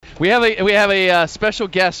We have a special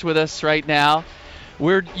guest with us right now.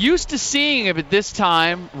 We're used to seeing him at this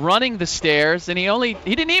time running the stairs, and he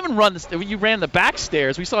didn't even run you ran the back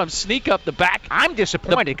stairs. We saw him sneak up the back. I'm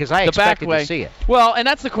disappointed because I expected to see it. Well, and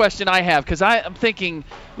that's the question I have, because I'm thinking,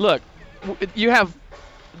 look, you have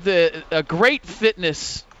a great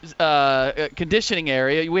fitness conditioning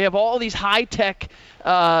area. We have all these high-tech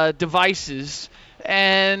devices,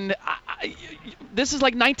 and this is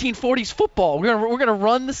like 1940s football. We're gonna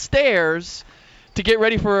run the stairs to get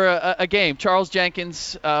ready for a game. Charles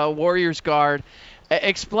Jenkins, Warriors guard.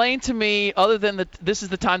 Explain to me, other than this is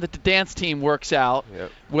the time that the dance team works out.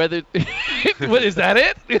 Yep. Whether what is that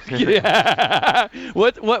it? Yeah.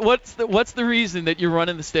 What's the reason that you're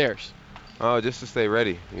running the stairs? Oh, just to stay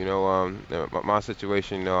ready. My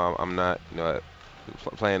situation, I'm not,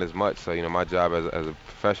 playing as much. So, my job as a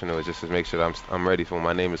professional is just to make sure that I'm ready for when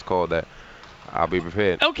my name is called, that I'll be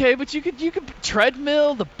prepared. Okay, but you could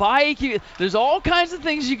treadmill, the bike. There's all kinds of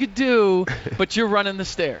things you could do, but you're running the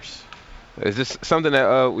stairs. It's just something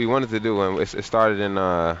that we wanted to do, and it started in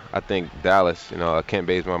I think Dallas. Kent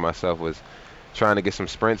Bazemore and myself was trying to get some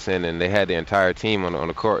sprints in, and they had the entire team on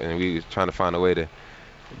the court, and we was trying to find a way to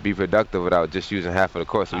be productive without just using half of the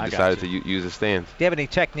court, so we decided to use the stands. Do you have any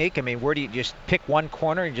technique? I mean, where do you just pick one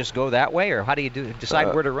corner and just go that way, or how do you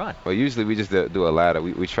decide where to run? Well, usually we just do a ladder.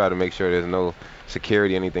 We try to make sure there's no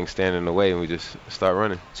security, anything standing in the way, and we just start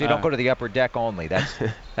running. So you don't go to the upper deck only.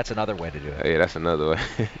 That's another way to do it. Yeah, that's another way.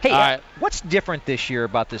 Hey, what's different this year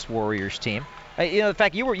about this Warriors team? The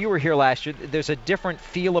fact you were here last year, there's a different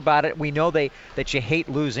feel about it. We know that you hate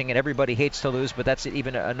losing, and everybody hates to lose, but that's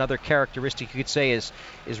even another characteristic you could say is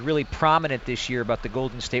really prominent this year about the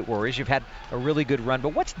Golden State Warriors. You've had a really good run,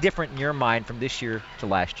 but what's different in your mind from this year to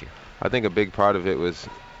last year? I think a big part of it was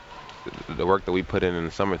the work that we put in the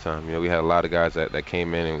summertime. We had a lot of guys that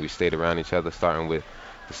came in, and we stayed around each other, starting with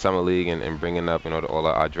the summer league and bringing up all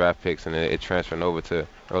our draft picks, and it transferred over to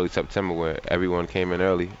early September, where everyone came in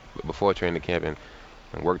early before training camp and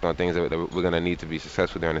worked on things that we're going to need to be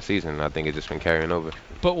successful during the season. And I think it's just been carrying over.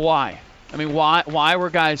 But why? I mean, why were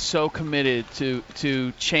guys so committed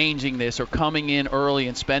to changing this or coming in early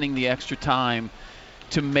and spending the extra time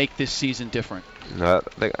to make this season different?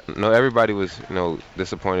 Everybody was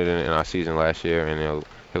disappointed in our season last year, and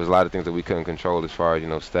there was a lot of things that we couldn't control as far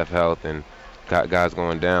as Steph health and guys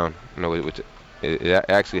going down. Which it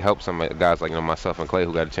actually helped some guys like myself and Clay,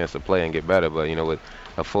 who got a chance to play and get better. But with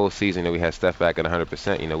a full season, we had Steph back at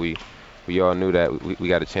 100%. We all knew that we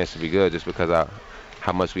got a chance to be good just because of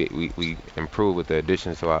how much we improved with the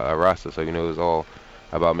additions to our roster. So it was all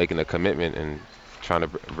about making a commitment and trying to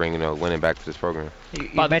bring winning back to this program. You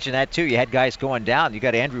mentioned that too. You had guys going down. You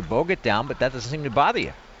got Andrew Bogut down, but that doesn't seem to bother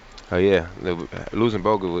you. Oh yeah, losing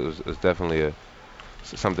Bogut was definitely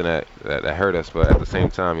something that hurt us. But at the same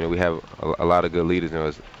time, we have a lot of good leaders. It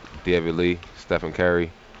was David Lee, Stephen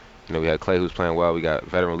Curry. We had Clay, who's playing well. We got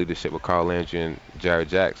veteran leadership with Carl Landry and Jared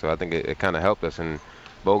Jack. So I think it kind of helped us. And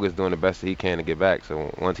Bogut's doing the best that he can to get back.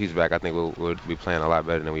 So once he's back, I think we'll be playing a lot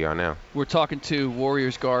better than we are now. We're talking to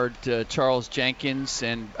Warriors guard Charles Jenkins.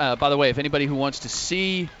 And by the way, if anybody who wants to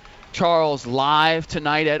see Charles live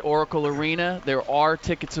tonight at Oracle Arena, there are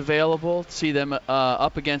tickets available to see them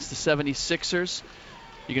up against the 76ers.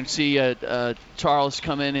 You can see Charles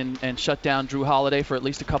come in and shut down Drew Holiday for at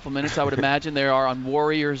least a couple minutes, I would imagine. They are on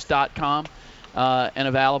Warriors.com and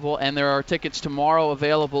available. And there are tickets tomorrow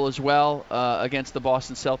available as well against the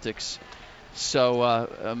Boston Celtics.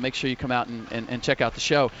 So make sure you come out and check out the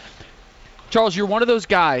show. Charles, you're one of those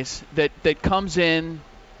guys that comes in,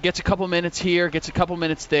 gets a couple minutes here, gets a couple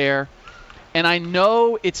minutes there. And I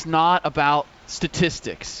know it's not about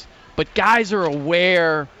statistics, but guys are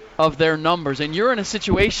aware of their numbers, and you're in a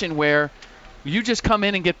situation where you just come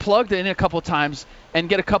in and get plugged in a couple times and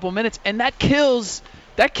get a couple minutes, and that kills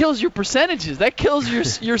your percentages, that kills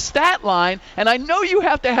your stat line. And I know you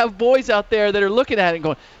have to have boys out there that are looking at it and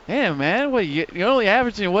going, "Damn, man, what you're only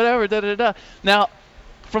averaging whatever." Da da da. Now,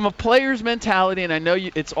 from a player's mentality, and I know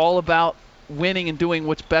it's all about winning and doing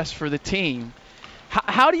what's best for the team.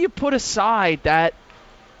 How do you put aside that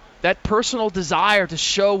personal desire to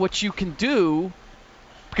show what you can do?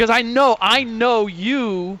 Because I know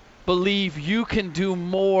you believe you can do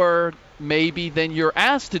more maybe than you're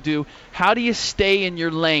asked to do. How do you stay in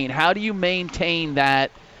your lane? How do you maintain that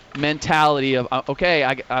mentality of, okay,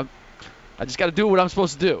 I just got to do what I'm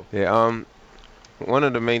supposed to do? Yeah. One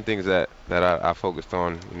of the main things that I focused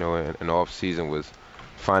on, in the off season was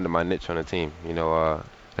finding my niche on the team.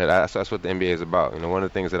 That's what the NBA is about. One of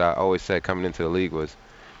the things that I always said coming into the league was,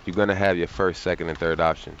 you're going to have your first, second, and third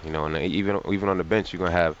option. And even on the bench, you're going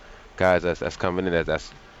to have guys that's coming in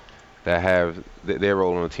that's that have their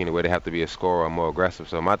role on the team where they have to be a scorer or more aggressive.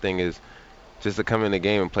 So my thing is just to come in the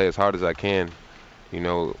game and play as hard as I can, you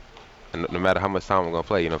know, and no matter how much time I'm going to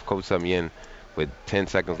play. You know, if coach set me in with 10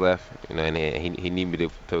 seconds left, you know, and he need me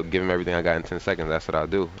to give him everything I got in 10 seconds, that's what I'll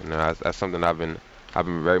do. You know, that's something I've been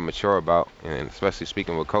very mature about, and especially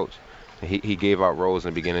speaking with coach. He gave out roles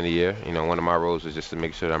in the beginning of the year. You know, one of my roles was just to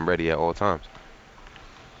make sure that I'm ready at all times.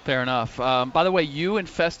 Fair enough. By the way, you and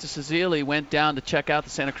Festus Ezeli went down to check out the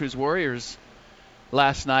Santa Cruz Warriors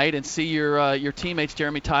last night and see your teammates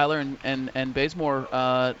Jeremy Tyler and Bazemore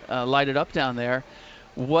light it up down there.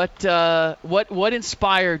 What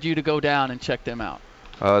inspired you to go down and check them out?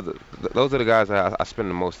 Those are the guys that I spend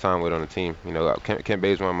the most time with on the team. You know, Ken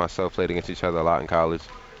Bazemore and myself played against each other a lot in college.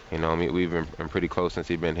 You know, I mean, we've been pretty close since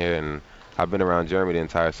he's been here, and I've been around Jeremy the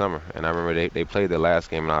entire summer. And I remember they played the last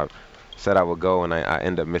game, and I said I would go, and I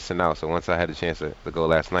ended up missing out. So once I had the chance to go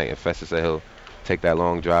last night, and Festus said he'll take that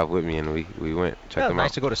long drive with me, and we went checked them out.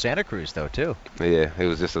 Nice to go to Santa Cruz though too. Yeah, it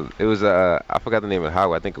was I forgot the name of the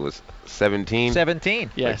highway. I think it was 17. 17.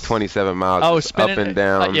 Like Yes. 27 miles. Oh, up and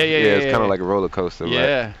down. Yeah. It's kind of like a roller coaster.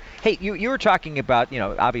 Yeah. Right? Hey, you were talking about, you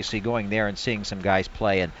know, obviously going there and seeing some guys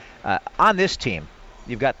play, and on this team,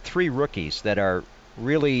 you've got 3 rookies that are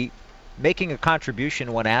really making a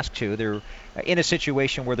contribution when asked to. They're in a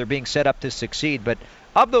situation where they're being set up to succeed. But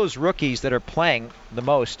of those rookies that are playing the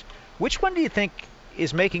most, which one do you think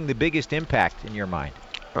is making the biggest impact in your mind?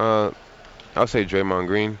 I'll say Draymond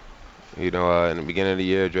Green. You know, in the beginning of the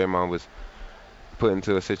year, Draymond was put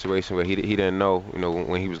into a situation where he didn't know, you know,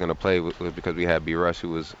 when he was going to play was because we had B. Rush who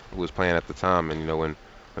was playing at the time, and you know when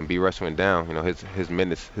B. Rush went down, you know his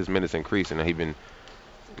minutes increased, and he'd been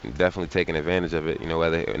definitely taking advantage of it. You know,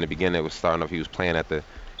 whether in the beginning it was starting off, he was playing at the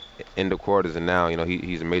end of quarters, and now you know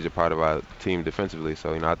he's a major part of our team defensively.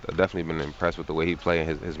 So you know I've definitely been impressed with the way he played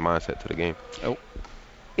and his mindset to the game. Oh.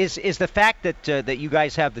 Is the fact that you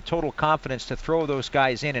guys have the total confidence to throw those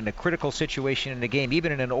guys in a critical situation in the game,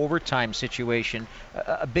 even in an overtime situation,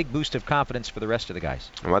 a big boost of confidence for the rest of the guys?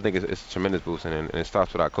 I think it's a tremendous boost, and it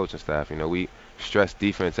starts with our coaching staff. You know, we stress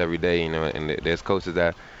defense every day. You know, and there's coaches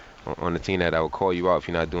that on the team that will call you out if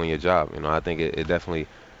you're not doing your job. You know, I think it definitely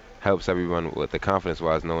helps everyone with the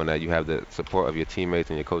confidence-wise, knowing that you have the support of your teammates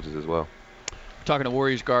and your coaches as well. We're talking to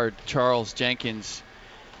Warriors guard Charles Jenkins.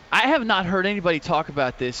 I have not heard anybody talk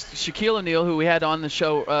about this. Shaquille O'Neal, who we had on the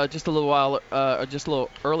show just a little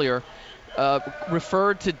earlier,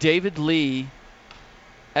 referred to David Lee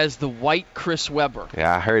as the white Chris Webber.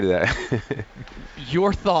 Yeah, I heard that.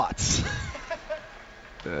 Your thoughts?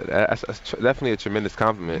 That's definitely a tremendous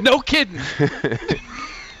compliment. No kidding.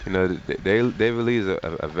 You know, David Lee is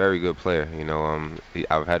a very good player. You know,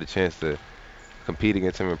 I've had a chance to compete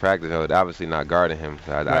against him in practice. Obviously not guarding him.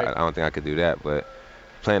 I don't think I could do that, but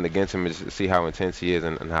playing against him is to see how intense he is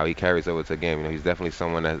and how he carries over to the game. You know, he's definitely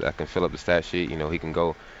someone that can fill up the stat sheet. You know, he can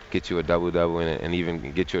go get you a double-double and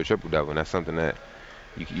even get you a triple-double, and that's something that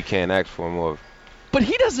you can't ask for more of. But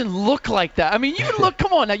he doesn't look like that. I mean, you look.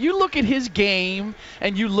 Come on, now you look at his game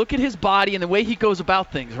and you look at his body and the way he goes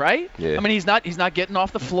about things, right? Yeah. I mean, he's not getting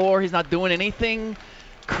off the floor. He's not doing anything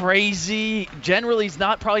crazy. Generally, he's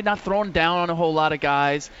probably not throwing down on a whole lot of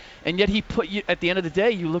guys. And yet he put you at the end of the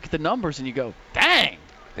day. You look at the numbers and you go, dang.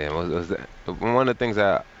 Yeah, one of the things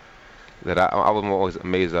that I was always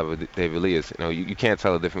amazed of with David Lee is, you know, you can't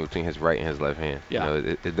tell the difference between his right and his left hand. Yeah. You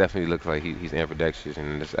know, it definitely looks like he's ambidextrous,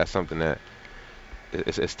 and that's something that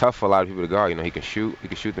it's tough for a lot of people to guard. You know, he can shoot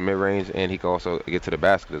the mid range, and he can also get to the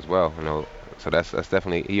basket as well. You know, so that's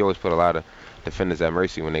definitely, he always put a lot of defenders at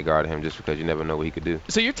mercy when they guarded him, just because you never know what he could do.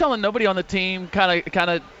 So you're telling nobody on the team kind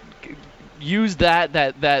of use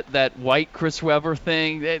that white Chris Webber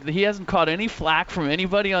thing? He hasn't caught any flack from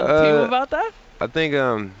anybody on the team about that? I think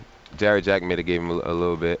Jared Jack may have gave him a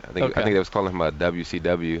little bit. I think they was calling him a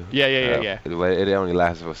WCW. Yeah. It only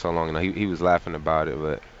lasted for so long. You know, he was laughing about it,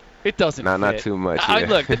 but it doesn't fit. Not too much.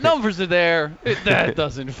 Look, the numbers are there. That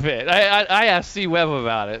doesn't fit. I asked C. Webb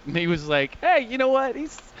about it, and he was like, hey, you know what?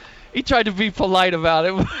 He tried to be polite about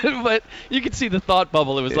it, but you could see the thought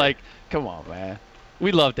bubble. It was like, come on, man.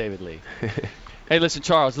 We love David Lee. Hey, listen,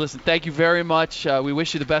 Charles, thank you very much. We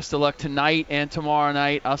wish you the best of luck tonight and tomorrow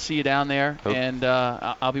night. I'll see you down there, and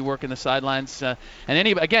I'll be working the sidelines. And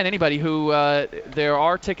anybody who there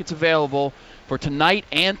are tickets available for tonight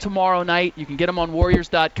and tomorrow night. You can get them on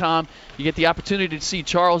Warriors.com. You get the opportunity to see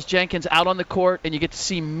Charles Jenkins out on the court, and you get to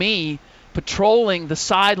see me patrolling the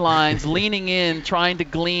sidelines, leaning in, trying to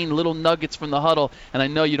glean little nuggets from the huddle, and I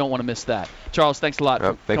know you don't want to miss that. Charles, thanks a lot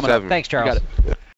for coming up. Thanks, Charles. You got it.